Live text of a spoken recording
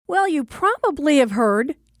Well, you probably have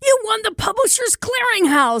heard you won the Publishers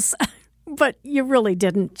Clearinghouse. But you really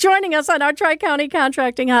didn't. Joining us on our Tri-County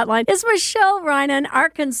Contracting Hotline is Michelle Reinen, our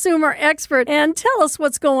consumer expert. And tell us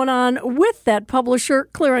what's going on with that Publisher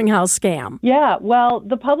Clearinghouse scam. Yeah, well,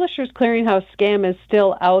 the Publishers Clearinghouse scam is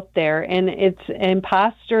still out there, and it's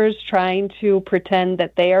imposters trying to pretend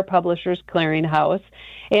that they are Publishers Clearinghouse.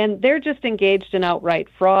 And they're just engaged in outright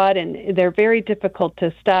fraud, and they're very difficult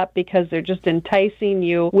to stop because they're just enticing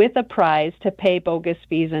you with a prize to pay bogus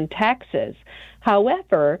fees and taxes.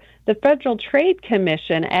 However, the Federal Trade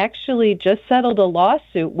Commission actually just settled a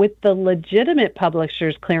lawsuit with the legitimate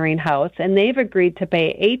Publishers Clearinghouse, and they've agreed to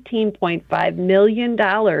pay $18.5 million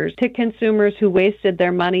to consumers who wasted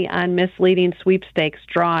their money on misleading sweepstakes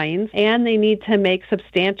drawings, and they need to make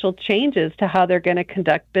substantial changes to how they're going to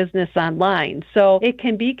conduct business online. So it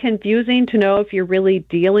can be confusing to know if you're really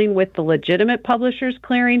dealing with the legitimate Publishers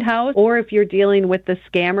Clearinghouse or if you're dealing with the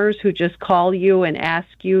scammers who just call you and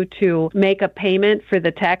ask you to make a payment for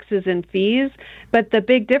the taxes and fees. But the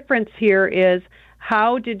big difference here is,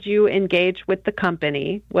 how did you engage with the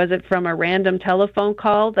company? Was it from a random telephone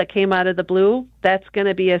call that came out of the blue? That's going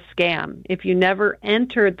to be a scam. If you never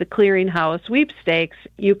entered the clearinghouse sweepstakes,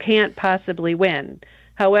 you can't possibly win.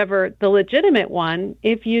 However, the legitimate one,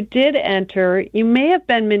 if you did enter, you may have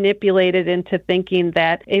been manipulated into thinking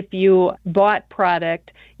that if you bought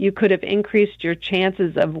product, you could have increased your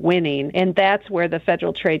chances of winning. And that's where the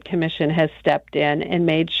Federal Trade Commission has stepped in and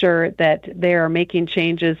made sure that they are making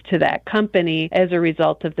changes to that company as a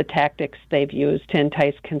result of the tactics they've used to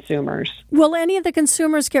entice consumers. Will any of the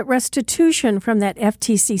consumers get restitution from that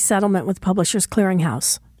FTC settlement with Publishers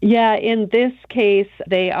Clearinghouse? Yeah, in this case,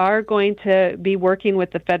 they are going to be working with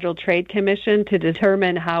the Federal Trade Commission to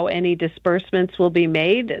determine how any disbursements will be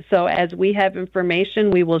made. So as we have information,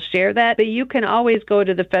 we will share that. But you can always go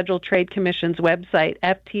to the Federal Trade Commission's website,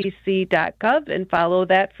 ftc.gov, and follow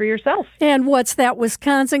that for yourself. And what's that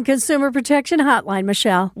Wisconsin Consumer Protection Hotline,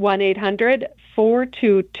 Michelle?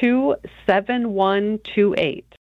 1-800-422-7128.